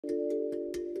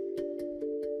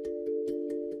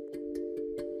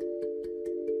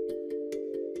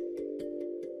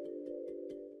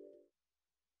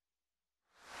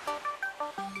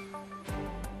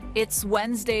It's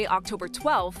Wednesday, October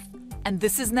 12th, and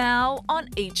this is now on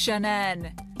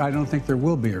HNN. I don't think there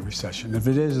will be a recession. If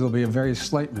it is, it'll be a very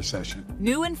slight recession.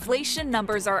 New inflation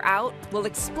numbers are out. We'll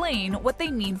explain what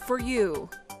they mean for you.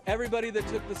 Everybody that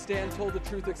took the stand told the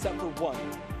truth except for one.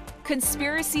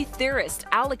 Conspiracy theorist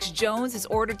Alex Jones is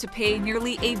ordered to pay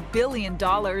nearly $1 billion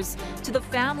to the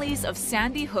families of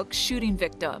Sandy Hook shooting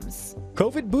victims.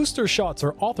 COVID booster shots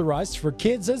are authorized for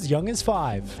kids as young as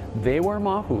 5. They were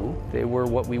Mahu. They were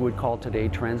what we would call today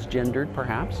transgendered,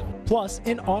 perhaps. Plus,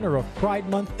 in honor of Pride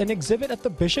Month, an exhibit at the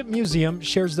Bishop Museum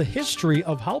shares the history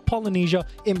of how Polynesia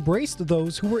embraced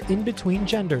those who were in between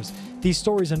genders. These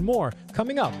stories and more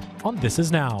coming up on This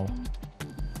Is Now.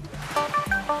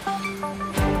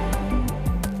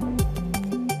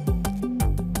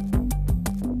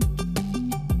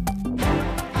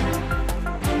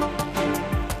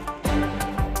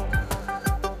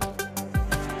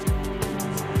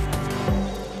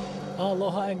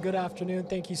 Aloha and good afternoon.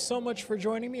 Thank you so much for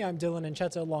joining me. I'm Dylan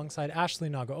Ancheta alongside Ashley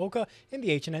Nagaoka in the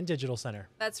HNN Digital Center.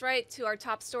 That's right. To our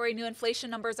top story, new inflation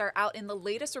numbers are out in the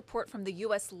latest report from the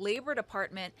U.S. Labor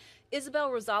Department. Isabel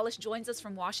Rosales joins us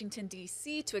from Washington,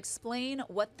 D.C. to explain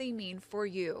what they mean for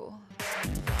you.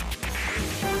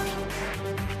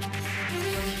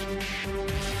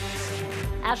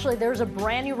 Ashley, there's a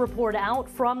brand new report out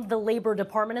from the Labor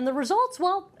Department, and the results,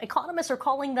 well, economists are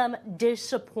calling them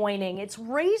disappointing. It's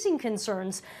raising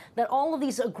concerns that all of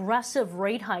these aggressive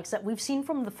rate hikes that we've seen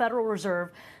from the Federal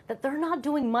Reserve, that they're not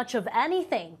doing much of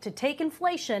anything to take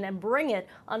inflation and bring it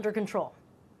under control.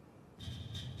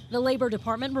 The Labor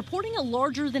Department reporting a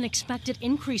larger than expected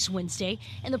increase Wednesday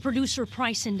in the Producer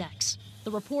Price Index.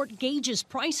 The report gauges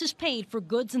prices paid for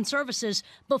goods and services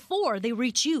before they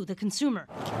reach you, the consumer.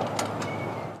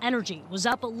 Energy was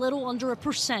up a little under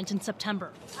 1% in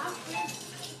September.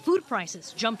 Food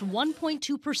prices jumped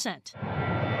 1.2%.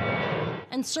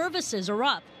 And services are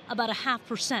up about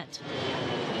 0.5%.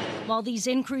 While these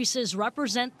increases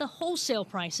represent the wholesale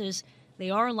prices,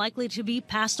 they are likely to be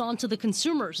passed on to the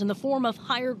consumers in the form of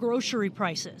higher grocery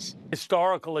prices.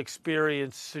 Historical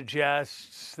experience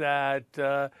suggests that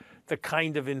the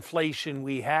kind of inflation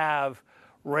we have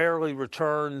rarely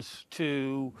returns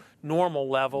to normal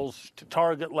levels, to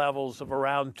target levels of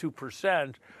around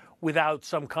 2% without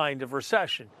some kind of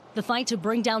recession. The fight to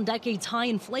bring down decades-high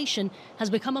inflation has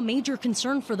become a major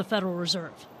concern for the Federal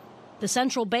Reserve. The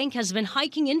central bank has been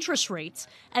hiking interest rates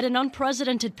at an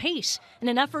unprecedented pace in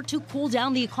an effort to cool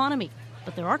down the economy.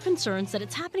 But there are concerns that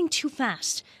it's happening too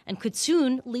fast and could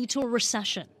soon lead to a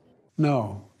recession.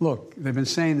 No. Look, they've been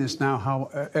saying this now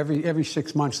every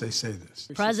 6 months they say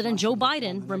this. President Joe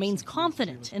Biden remains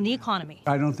confident in the economy.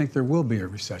 I don't think there will be a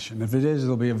recession. If it is,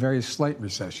 it'll be a very slight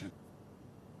recession.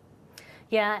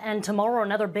 Yeah, and tomorrow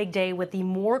another big day with the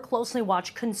more closely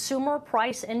watched Consumer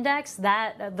Price Index.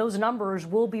 Those numbers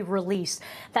will be released.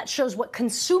 That shows what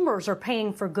consumers are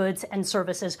paying for goods and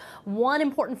services. One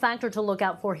important factor to look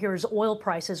out for here is oil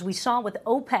prices. We saw with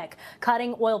OPEC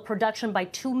cutting oil production by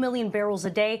 2 million barrels a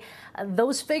day.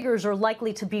 Those figures are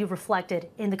likely to be reflected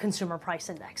in the Consumer Price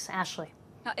Index. Ashley.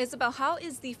 Now, Isabel, how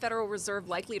is the Federal Reserve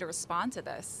likely to respond to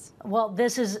this? Well,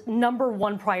 this is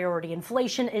 #1 priority.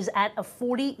 Inflation is at a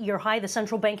 40-year high. The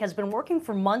central bank has been working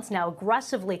for months now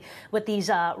aggressively with these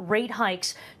rate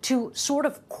hikes to sort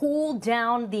of cool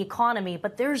down the economy.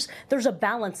 But there's a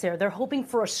balance there. They're hoping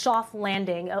for a soft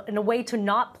landing in a way to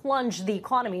not plunge the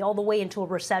economy all the way into a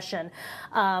recession.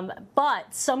 But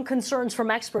some concerns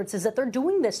from experts is that they're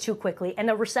doing this too quickly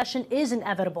and a recession is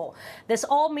inevitable. This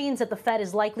all means that the Fed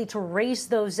is likely to raise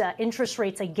those interest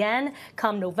rates again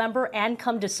come November and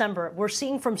come December. We're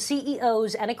seeing from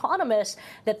CEOs and economists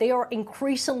that they are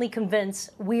increasingly convinced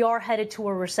we are headed to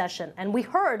a recession. And we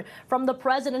heard from the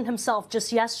president himself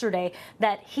just yesterday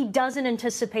that he doesn't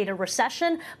anticipate a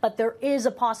recession, but there is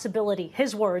a possibility,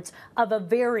 his words, of a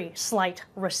very slight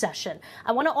recession.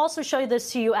 I want to also show you this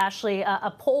to you, Ashley,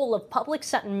 a poll of public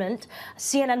sentiment,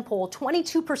 CNN poll.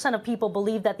 22% of people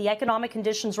believe that the economic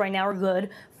conditions right now are good,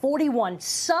 41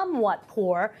 somewhat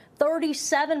poor,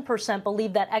 37%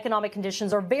 believe that economic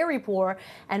conditions are very poor,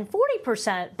 and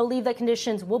 40% believe that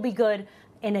conditions will be good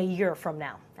in a year from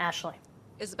now. Ashley.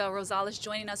 Isabel Rosales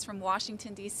joining us from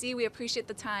Washington, D.C. We appreciate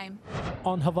the time.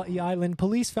 On Hawaii Island,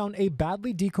 police found a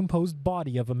badly decomposed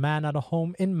body of a man at a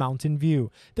home in Mountain View.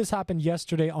 This happened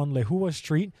yesterday on Lehua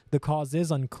Street. The cause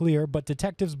is unclear, but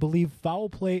detectives believe foul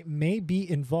play may be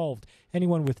involved.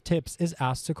 Anyone with tips is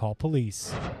asked to call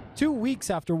police. 2 weeks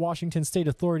after Washington state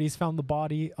authorities found the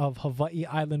body of Hawaii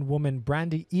Island woman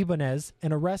Brandy Ibanez,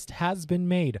 an arrest has been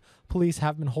made. Police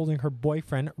have been holding her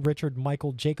boyfriend, Richard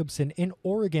Michael Jacobson, in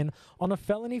Oregon on a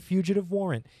felony fugitive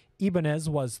warrant. Ibanez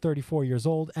was 34 years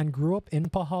old and grew up in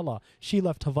Pahala. She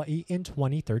left Hawaii in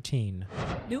 2013.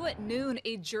 New at noon,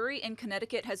 a jury in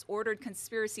Connecticut has ordered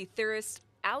conspiracy theorist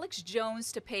Alex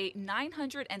Jones to pay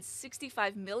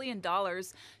 $965 million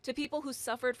to people who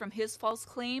suffered from his false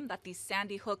claim that the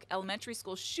Sandy Hook Elementary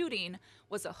School shooting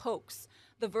was a hoax.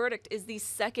 The verdict is the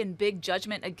second big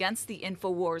judgment against the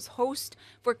InfoWars host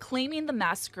for claiming the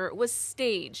massacre was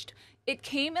staged. It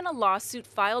came in a lawsuit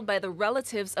filed by the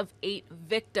relatives of 8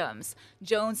 victims.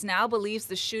 Jones now believes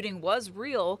the shooting was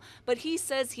real, but he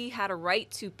says he had a right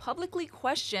to publicly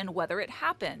question whether it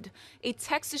happened. A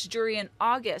Texas jury in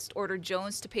August ordered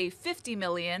Jones to pay $50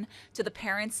 million to the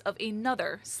parents of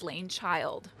another slain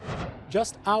child.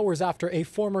 Just hours after a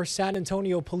former San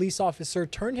Antonio police officer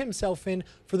turned himself in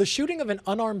for the shooting of an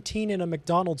unarmed teen in a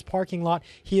McDonald's parking lot,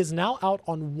 he is now out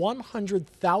on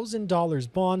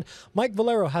 $100,000 bond. Mike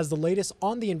Valero has the latest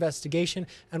on the investigation,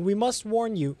 and we must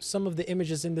warn you, some of the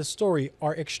images in this story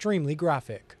are extremely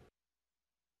graphic.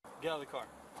 Get out of the car.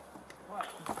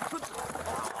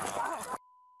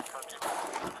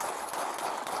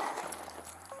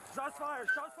 Shots fired!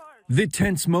 Shots fired! The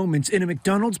tense moments in a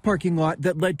McDonald's parking lot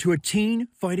that led to a teen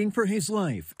fighting for his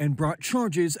life and brought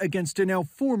charges against a now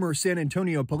former San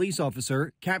Antonio police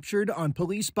officer captured on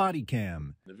police body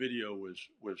cam. The video was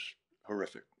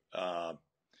horrific.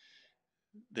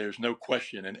 There's no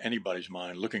question in anybody's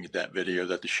mind looking at that video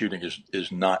that the shooting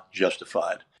is not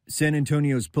justified. San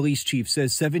Antonio's police chief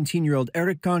says 17-year-old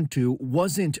Eric Cantu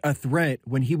wasn't a threat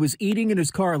when he was eating in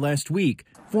his car last week.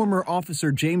 Former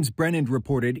officer James Brennan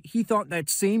reported he thought that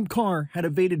same car had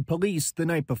evaded police the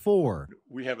night before.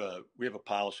 We have a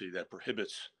policy that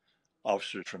prohibits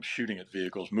officers from shooting at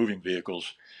vehicles, moving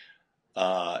vehicles,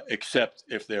 except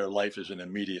if their life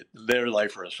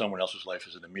or someone else's life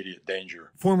is in immediate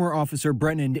danger. Former Officer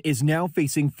Brennan is now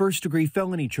facing first-degree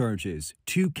felony charges,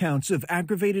 2 counts of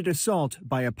aggravated assault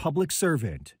by a public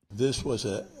servant. This was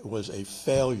a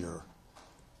failure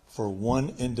for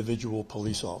one individual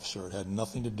police officer. It had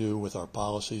nothing to do with our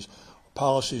policies.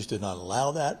 Policies did not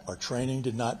allow that. Our training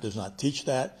does not teach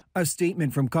that. A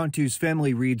statement from Cantu's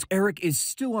family reads, Eric is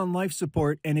still on life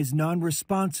support and is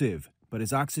non-responsive, but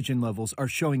his oxygen levels are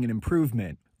showing an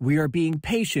improvement. We are being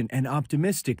patient and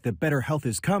optimistic that better health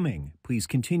is coming. Please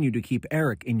continue to keep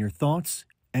Eric in your thoughts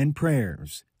and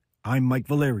prayers. I'm Mike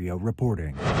Valerio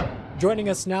reporting. Joining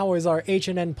us now is our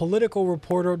HNN political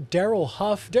reporter, Daryl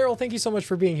Huff. Daryl, thank you so much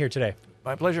for being here today.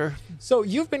 My pleasure. So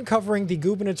you've been covering the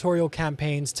gubernatorial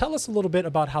campaigns. Tell us a little bit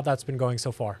about how that's been going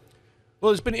so far.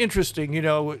 Well, it's been interesting. You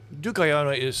know, Duke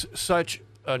Aiona is such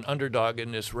an underdog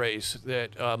in this race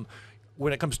that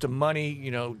when it comes to money,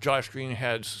 you know, Josh Green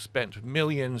has spent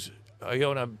millions.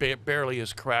 Aiona barely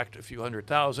has cracked a few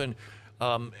 $100,000.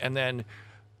 And then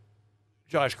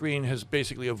Josh Green has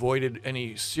basically avoided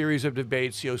any series of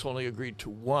debates. He has only agreed to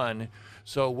one.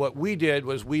 So what we did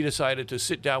was we decided to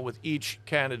sit down with each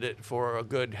candidate for a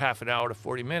good half an hour to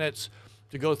 40 minutes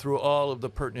to go through all of the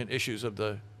pertinent issues of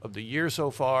the year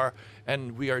so far.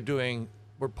 And we're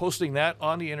posting that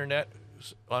on the internet,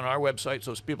 on our website,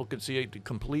 so people can see it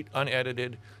complete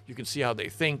unedited. You can see how they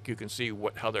think. You can see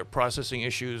how they're processing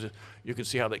issues. You can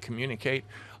see how they communicate.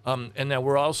 And then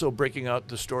we're also breaking out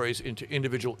the stories into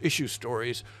individual issue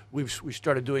stories. We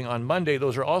started doing on Monday.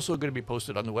 Those are also going to be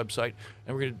posted on the website,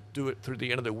 and we're going to do it through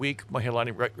the end of the week.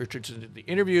 Mahealani Richardson did the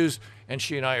interviews, and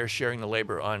she and I are sharing the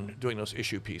labor on doing those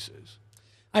issue pieces.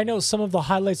 I know some of the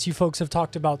highlights you folks have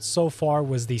talked about so far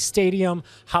was the stadium,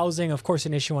 housing, of course,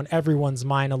 an issue on everyone's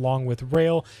mind, along with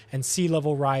rail and sea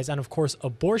level rise, and of course,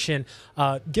 abortion.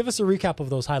 Give us a recap of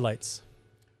those highlights.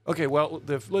 Okay, well,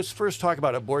 let's first talk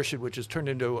about abortion, which has turned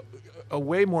into a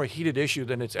way more heated issue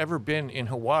than it's ever been in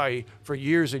Hawaii for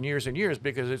years and years and years,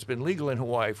 because it's been legal in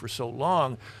Hawaii for so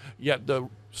long. Yet the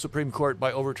Supreme Court,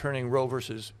 by overturning Roe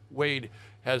versus Wade,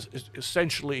 has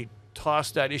essentially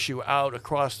tossed that issue out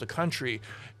across the country.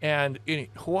 And in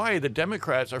Hawaii, the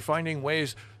Democrats are finding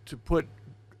ways to put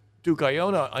Duke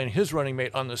Aiona and his running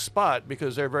mate on the spot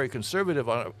because they're very conservative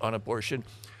on abortion.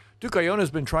 Duke Aiona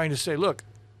has been trying to say, look,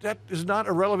 that is not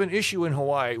a relevant issue in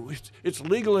Hawaii. It's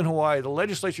legal in Hawaii. The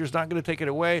legislature is not going to take it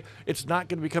away. It's not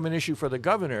going to become an issue for the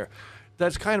governor.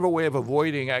 That's kind of a way of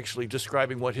avoiding actually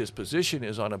describing what his position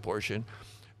is on abortion.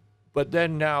 But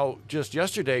then now, just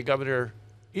yesterday, Governor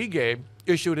Ige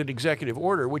issued an executive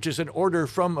order, which is an order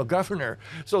from a governor.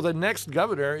 So the next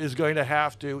governor is going to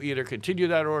have to either continue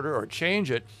that order or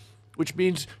change it, which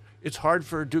means it's hard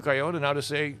for Duke Aiona now to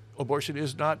say abortion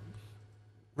is not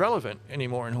relevant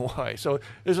anymore in Hawaii. So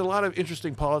there's a lot of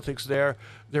interesting politics there.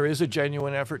 There is a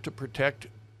genuine effort to protect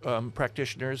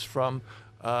practitioners from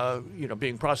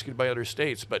being prosecuted by other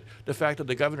states. But the fact that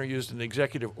the governor used an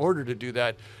executive order to do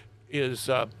that is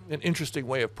an interesting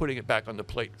way of putting it back on the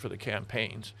plate for the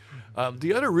campaigns.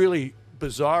 The other really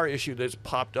bizarre issue that's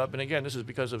popped up, and again, this is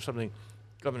because of something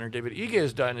Governor David Ige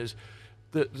has done, is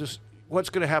what's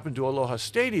going to happen to Aloha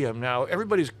Stadium. Now,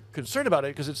 everybody's concerned about it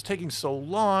because it's taking so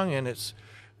long, and it's,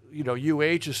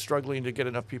 UH is struggling to get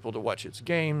enough people to watch its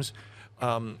games,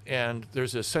 and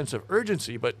there's a sense of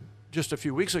urgency. But just a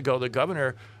few weeks ago, the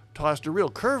governor tossed a real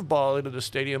curveball into the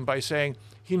stadium by saying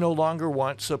he no longer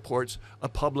supports a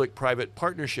public-private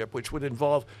partnership, which would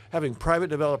involve having private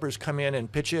developers come in and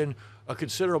pitch in a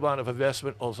considerable amount of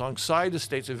investment alongside the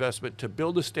state's investment to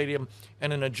build a stadium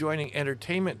and an adjoining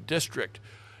entertainment district.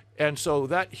 And so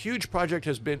that huge project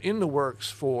has been in the works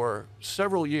for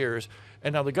several years.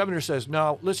 And now the governor says,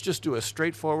 no, let's just do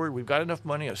we've got enough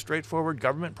money, a straightforward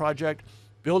government project,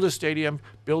 build a stadium,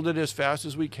 build it as fast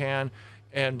as we can,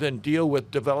 and then deal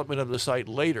with development of the site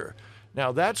later.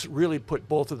 Now, that's really put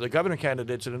both of the governor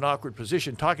candidates in an awkward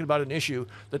position, talking about an issue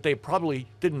that they probably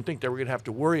didn't think they were going to have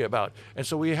to worry about. And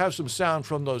so we have some sound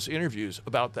from those interviews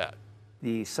about that.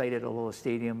 The site at Aloha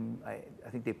Stadium, I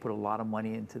think they put a lot of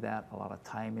money into that, a lot of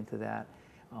time into that.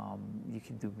 You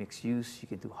can do mixed use, you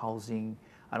can do housing.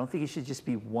 I don't think it should just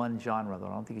be one genre, though.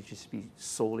 I don't think it should just be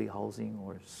solely housing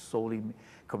or solely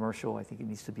commercial. I think it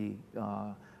needs to be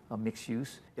a mixed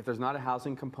use. If there's not a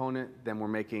housing component, then we're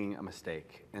making a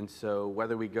mistake. And so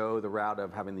whether we go the route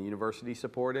of having the university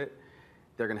support it,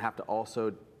 they're going to have to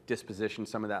also disposition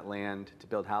some of that land to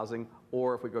build housing,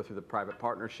 or if we go through the private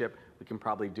partnership, we can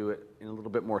probably do it in a little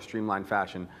bit more streamlined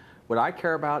fashion. What I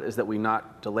care about is that we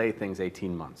not delay things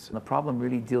 18 months. The problem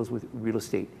really deals with real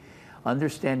estate.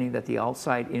 Understanding that the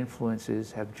outside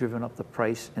influences have driven up the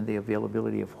price and the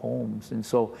availability of homes. And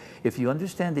so if you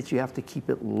understand that you have to keep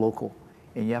it local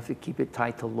and you have to keep it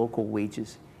tied to local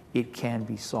wages, it can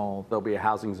be solved. There'll be a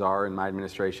housing czar in my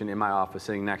administration, in my office,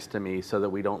 sitting next to me so that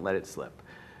we don't let it slip.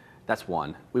 That's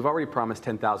one. We've already promised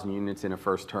 10,000 units in a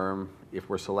first term if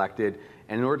we're selected.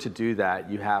 And in order to do that,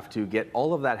 you have to get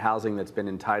all of that housing that's been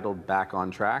entitled back on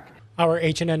track. Our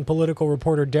HNN political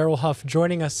reporter Daryl Huff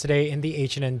joining us today in the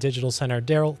HNN Digital Center.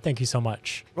 Daryl, thank you so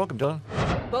much. Welcome, Dylan.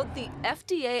 Both the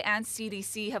FDA and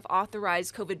CDC have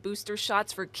authorized COVID booster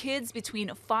shots for kids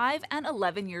between 5 and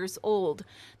 11 years old.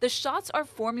 The shots are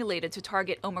formulated to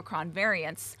target Omicron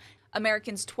variants.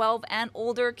 Americans 12 and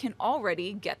older can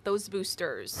already get those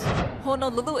boosters.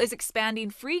 Honolulu is expanding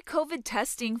free COVID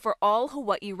testing for all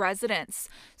Hawaii residents.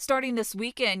 Starting this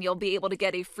weekend, you'll be able to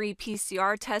get a free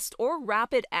PCR test or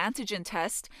rapid antigen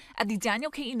test at the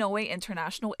Daniel K. Inouye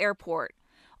International Airport.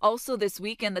 Also this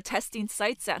weekend, the testing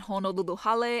sites at Honolulu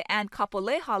Hale and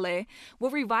Kapolei Hale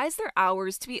will revise their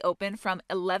hours to be open from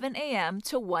 11 a.m.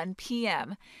 to 1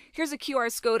 p.m. Here's a QR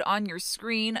code on your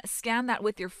screen. Scan that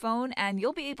with your phone and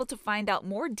you'll be able to find out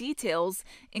more details,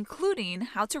 including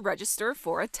how to register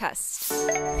for a test.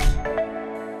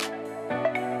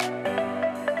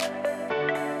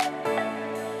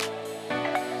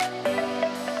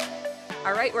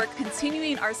 All right, we're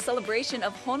continuing our celebration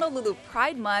of Honolulu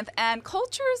Pride Month, and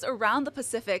cultures around the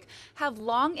Pacific have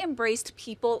long embraced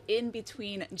people in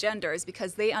between genders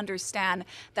because they understand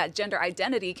that gender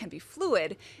identity can be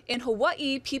fluid. In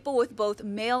Hawaii, people with both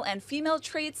male and female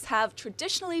traits have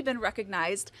traditionally been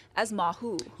recognized as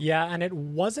mahu. Yeah, and it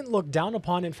wasn't looked down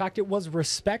upon. In fact, it was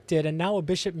respected, and now a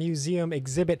Bishop Museum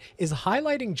exhibit is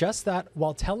highlighting just that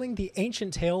while telling the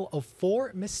ancient tale of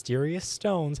 4 mysterious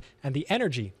stones and the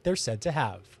energy they're said to have.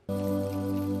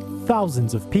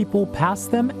 Thousands of people pass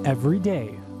them every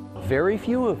day. Very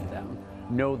few of them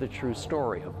know the true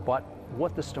story of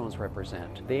what the stones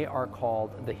represent. They are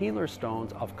called the healer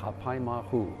stones of Kapai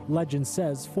Mahu. Legend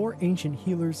says 4 ancient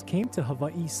healers came to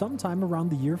Hawaii sometime around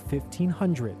the year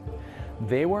 1500.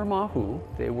 They were Mahu.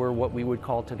 They were what we would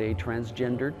call today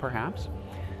transgendered, perhaps.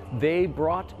 They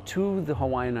brought to the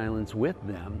Hawaiian Islands with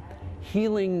them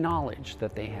healing knowledge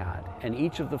that they had, and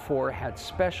each of the 4 had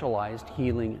specialized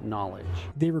healing knowledge.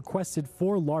 They requested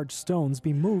 4 large stones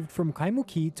be moved from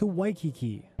Kaimuki to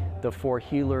Waikiki. The 4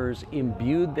 healers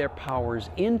imbued their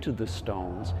powers into the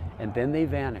stones, and then they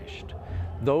vanished.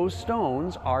 Those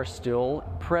stones are still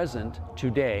present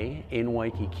today in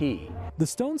Waikiki. The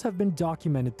stones have been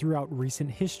documented throughout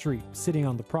recent history, sitting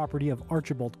on the property of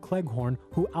Archibald Cleghorn,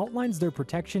 who outlines their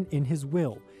protection in his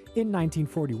will. In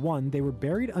 1941, they were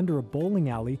buried under a bowling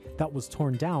alley that was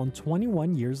torn down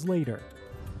 21 years later.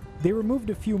 They were moved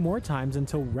a few more times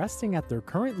until resting at their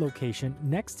current location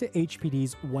next to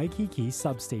HPD's Waikiki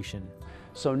substation.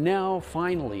 So now,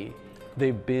 finally,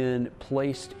 they've been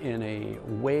placed in a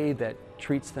way that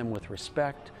treats them with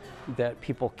respect, that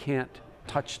people can't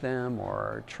touch them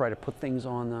or try to put things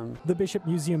on them. The Bishop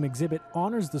Museum exhibit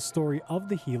honors the story of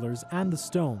the healers and the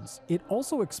stones. It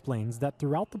also explains that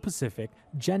throughout the Pacific,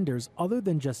 genders other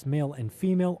than just male and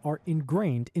female are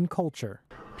ingrained in culture.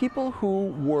 People who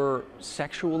were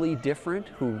sexually different,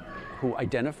 who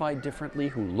identified differently,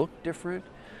 who looked different,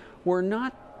 were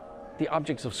not the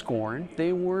objects of scorn.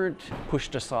 They weren't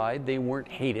pushed aside, they weren't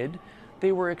hated.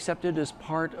 They were accepted as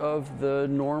part of the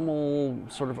normal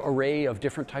sort of array of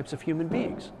different types of human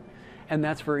beings. And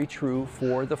that's very true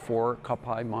for the 4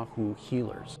 Kapai Mahu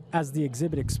healers. As the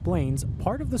exhibit explains,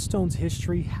 part of the stone's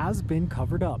history has been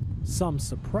covered up. Some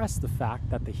suppress the fact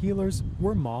that the healers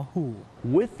were Mahu.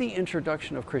 With the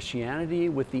introduction of Christianity,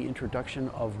 with the introduction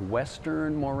of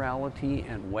Western morality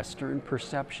and Western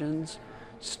perceptions,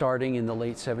 starting in the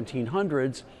late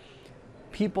 1700s,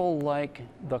 people like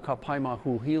the Kapai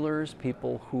Mahu healers,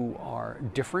 people who are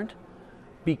different,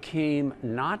 became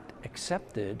not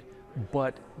accepted,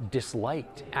 but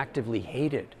disliked, actively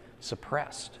hated,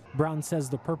 suppressed. Brown says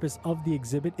the purpose of the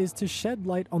exhibit is to shed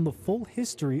light on the full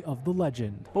history of the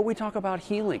legend. But we talk about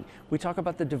healing, we talk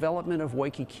about the development of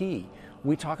Waikiki,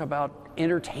 we talk about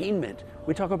entertainment,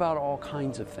 we talk about all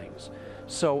kinds of things.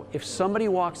 So if somebody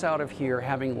walks out of here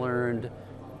having learned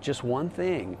just one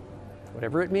thing,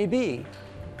 whatever it may be,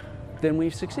 then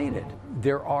we've succeeded.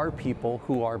 There are people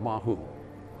who are Mahu,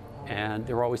 and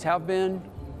there always have been,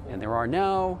 and there are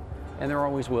now, and there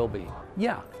always will be.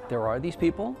 Yeah, there are these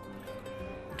people.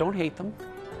 Don't hate them,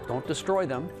 don't destroy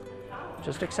them,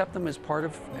 just accept them as part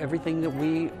of everything that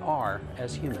we are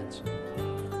as humans.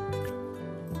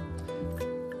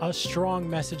 A strong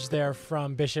message there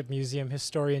from Bishop Museum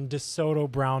historian DeSoto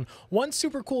Brown. One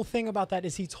super cool thing about that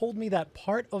is he told me that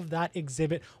part of that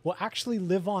exhibit will actually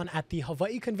live on at the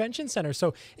Hawaii Convention Center.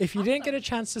 So if you didn't get a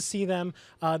chance to see them,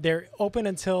 they're open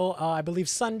until, I believe,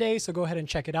 Sunday. So go ahead and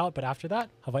check it out. But after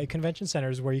that, Hawaii Convention Center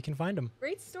is where you can find them.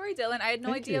 Great story, Dylan. I had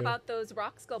no idea about those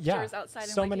rock sculptures outside in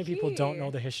so many Waikiki. people don't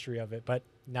know the history of it, but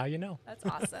now you know. That's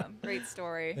awesome. Great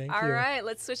story. Thank All you. right,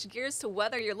 let's switch gears to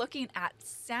weather. You're looking at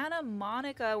Santa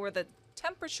Monica, where the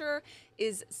temperature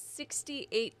is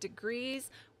 68 degrees.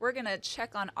 We're going to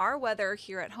check on our weather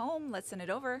here at home. Let's send it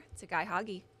over to Guy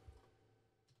Hoggy.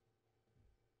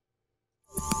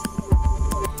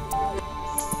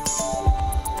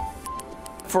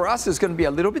 For us, it's going to be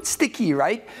a little bit sticky,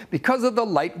 right? Because of the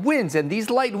light winds. And these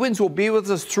light winds will be with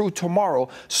us through tomorrow.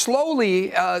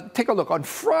 Slowly, take a look. On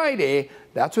Friday,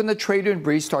 that's when the trade wind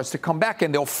breeze starts to come back,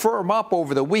 and they'll firm up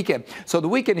over the weekend. So the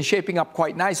weekend is shaping up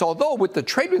quite nice, although with the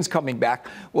trade winds coming back,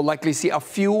 we'll likely see a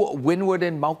few windward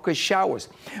and Mauka showers.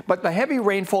 But the heavy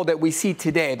rainfall that we see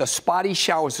today, the spotty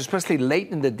showers, especially late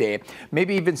in the day,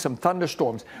 maybe even some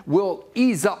thunderstorms, will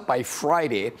ease up by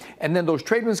Friday. And then those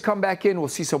trade winds come back in. We'll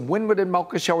see some windward and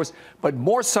Mauka showers, but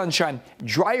more sunshine,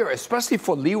 drier, especially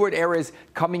for leeward areas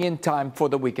coming in time for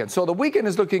the weekend. So the weekend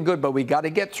is looking good, but we got to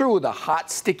get through the hot,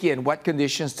 sticky, and wet conditions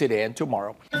today and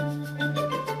tomorrow. All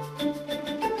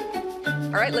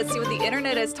right, let's see what the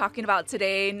internet is talking about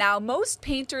today. Now, most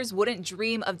painters wouldn't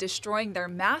dream of destroying their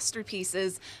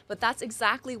masterpieces, but that's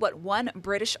exactly what one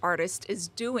British artist is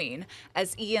doing.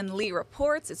 As Ian Lee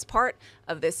reports, it's part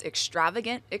of this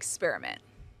extravagant experiment.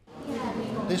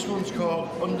 This one's called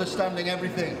Understanding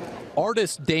Everything.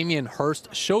 Artist Damien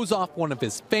Hirst shows off one of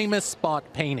his famous spot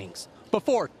paintings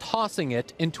before tossing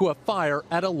it into a fire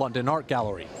at a London art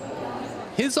gallery.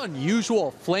 His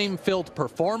unusual flame-filled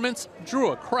performance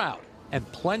drew a crowd and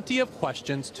plenty of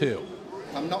questions too.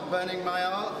 I'm not burning my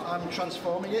art, I'm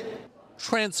transforming it.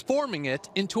 Transforming it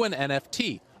into an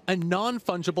NFT, a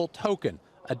non-fungible token,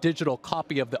 a digital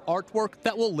copy of the artwork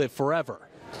that will live forever.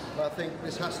 But I think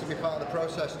this has to be part of the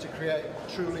process to create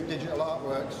truly digital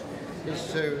artworks,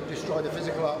 is to destroy the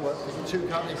physical artwork, because the two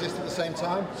can't exist at the same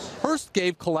time. Hirst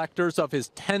gave collectors of his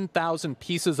 10,000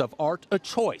 pieces of art a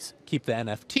choice: keep the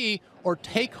NFT or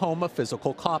take home a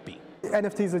physical copy.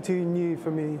 NFTs are too new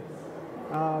for me,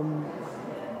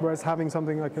 whereas having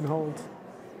something I can hold,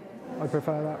 I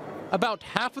prefer that. About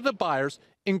half of the buyers,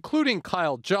 including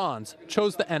Kyle Johns,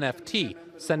 chose the NFT,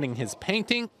 sending his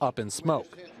painting up in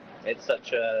smoke. It's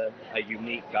such a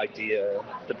unique idea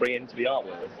to bring into the art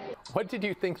world. What did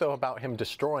you think, though, about him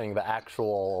destroying the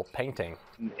actual painting?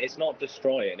 It's not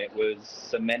destroying, it was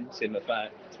cementing the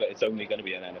fact that it's only going to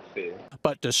be an NFT.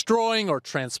 But destroying or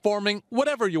transforming,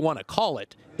 whatever you want to call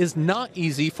it, is not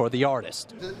easy for the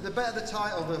artist. The better the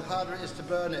title, the harder it is to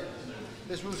burn it.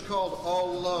 This one's called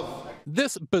All Love.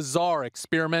 This bizarre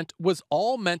experiment was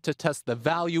all meant to test the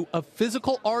value of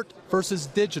physical art versus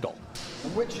digital.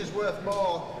 And which is worth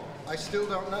more, I still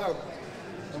don't know.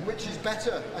 And which is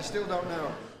better, I still don't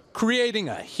know. Creating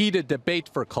a heated debate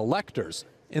for collectors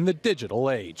in the digital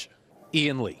age.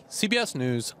 Ian Lee, CBS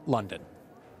News, London.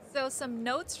 So some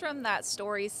notes from that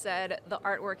story said the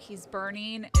artwork he's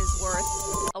burning is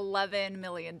worth $11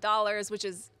 million, which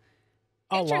is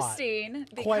interesting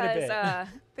because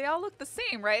they all look the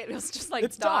same, right? It was just like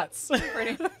it's dots.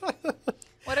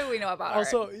 What do we know about art?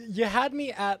 Also, you had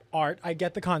me at art. I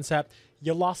get the concept.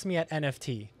 You lost me at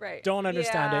NFT. Right. Don't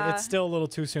understand it. Yeah. It's still a little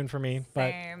too soon for me.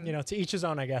 Same. But, to each his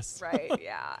own, I guess. Right,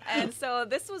 yeah. And so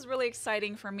this was really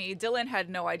exciting for me. Dylan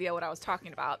had no idea what I was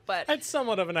talking about, but I had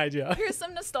somewhat of an idea. Here's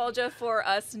some nostalgia for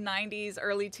us 90s,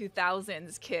 early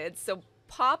 2000s kids. So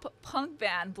pop punk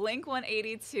band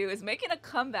Blink-182 is making a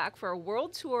comeback for a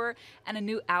world tour and a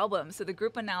new album. So the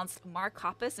group announced Mark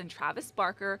Hoppus and Travis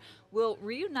Barker will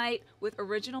reunite with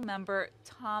original member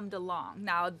Tom DeLonge.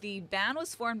 Now, the band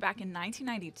was formed back in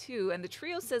 1992, and the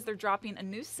trio says they're dropping a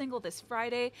new single this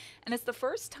Friday, and it's the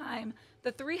first time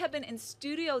the three have been in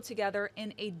studio together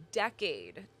in a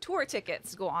decade. Tour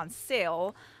tickets go on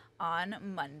sale on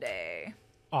Monday.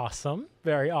 Awesome.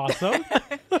 Very awesome.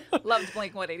 Loved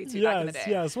Blink-182 back in the day.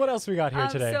 Yes. What else we got here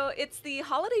today? So it's the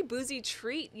holiday boozy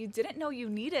treat you didn't know you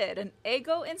needed, an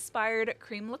Eggo-inspired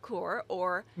cream liqueur,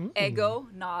 or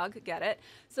Eggo Nog, get it?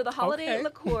 So the holiday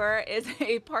liqueur is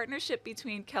a partnership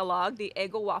between Kellogg, the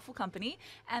Eggo Waffle Company,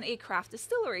 and a craft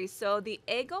distillery. So the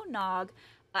Eggo Nog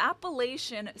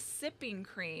Appellation Sipping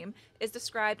Cream is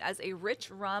described as a rich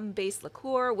rum-based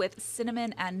liqueur with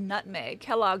cinnamon and nutmeg.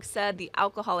 Kellogg said the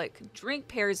alcoholic drink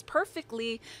pairs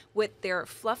perfectly with their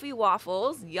fluffy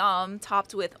waffles, yum,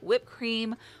 topped with whipped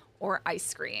cream or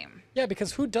ice cream. Yeah,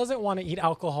 because who doesn't want to eat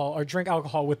alcohol or drink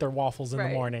alcohol with their waffles in the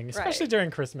morning, especially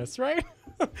during Christmas, right?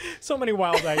 So many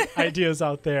wild ideas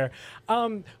out there.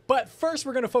 But first,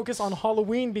 we're going to focus on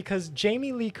Halloween because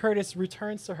Jamie Lee Curtis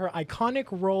returns to her iconic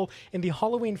role in the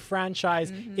Halloween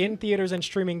franchise in theaters and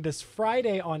streaming this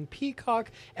Friday on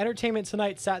Peacock. Entertainment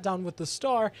Tonight sat down with the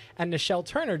star, and Nichelle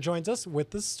Turner joins us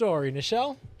with the story.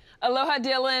 Nichelle? Aloha,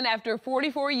 Dylan. After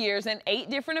 44 years and 8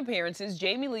 different appearances,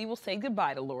 Jamie Lee will say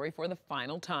goodbye to Laurie for the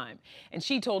final time. And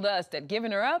she told us that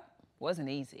giving her up wasn't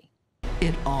easy.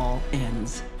 It all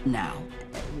ends now.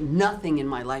 Nothing in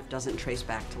my life doesn't trace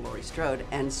back to Laurie Strode,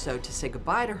 and so to say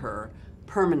goodbye to her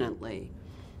permanently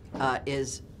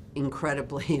is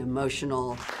incredibly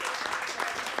emotional.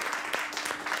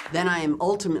 Then I am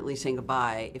ultimately saying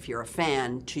goodbye, if you're a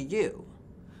fan, to you.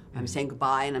 I'm saying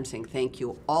goodbye and I'm saying thank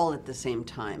you all at the same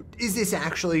time. Is this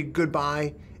actually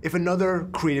goodbye? If another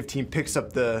creative team picks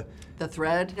up the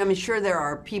thread? I mean, sure, there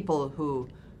are people who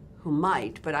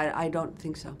might, but I don't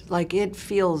think so. Like, it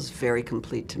feels very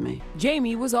complete to me.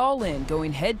 Jamie was all in,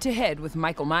 going head-to-head with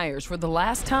Michael Myers for the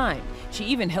last time. She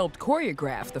even helped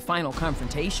choreograph the final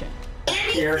confrontation.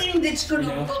 Anything that's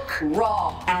gonna look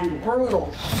raw and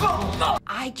brutal.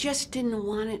 I just didn't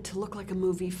want it to look like a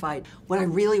movie fight. What I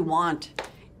really want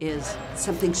is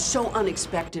something so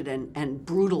unexpected and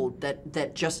brutal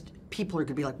that just people are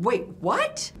gonna be like, wait,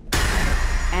 what?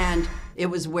 And it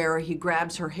was where he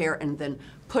grabs her hair and then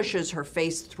pushes her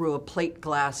face through a plate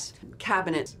glass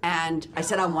cabinet. And I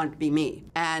said, I want it to be me.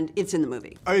 And it's in the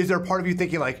movie. Is there a part of you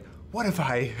thinking like, what have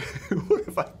I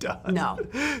done? No,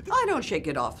 I don't shake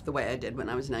it off the way I did when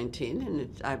I was 19.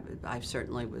 And I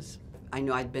certainly was, I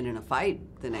knew I'd been in a fight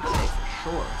the next day for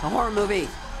sure. It's a horror movie.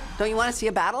 Don't you want to see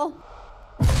a battle?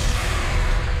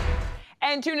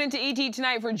 And tune into ET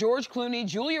tonight for George Clooney,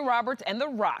 Julia Roberts, and The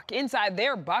Rock inside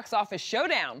their box office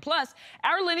showdown. Plus,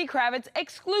 our Lenny Kravitz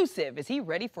exclusive. Is he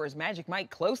ready for his Magic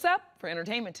Mike close-up? For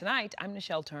Entertainment Tonight, I'm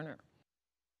Nichelle Turner.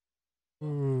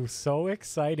 Ooh, so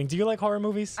exciting. Do you like horror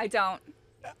movies? I don't.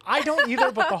 I don't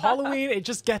either, but the Halloween, it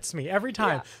just gets me every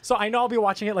time. Yeah. So I know I'll be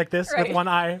watching it like this with one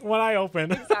eye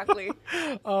open. Exactly.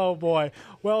 Oh, boy.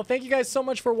 Well, thank you guys so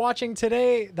much for watching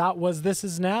today. That was This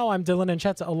Is Now. I'm Dylan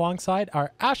Ancheta alongside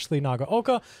our Ashley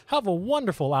Nagaoka. Have a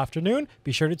wonderful afternoon.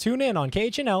 Be sure to tune in on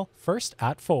KHNL first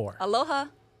at 4. Aloha.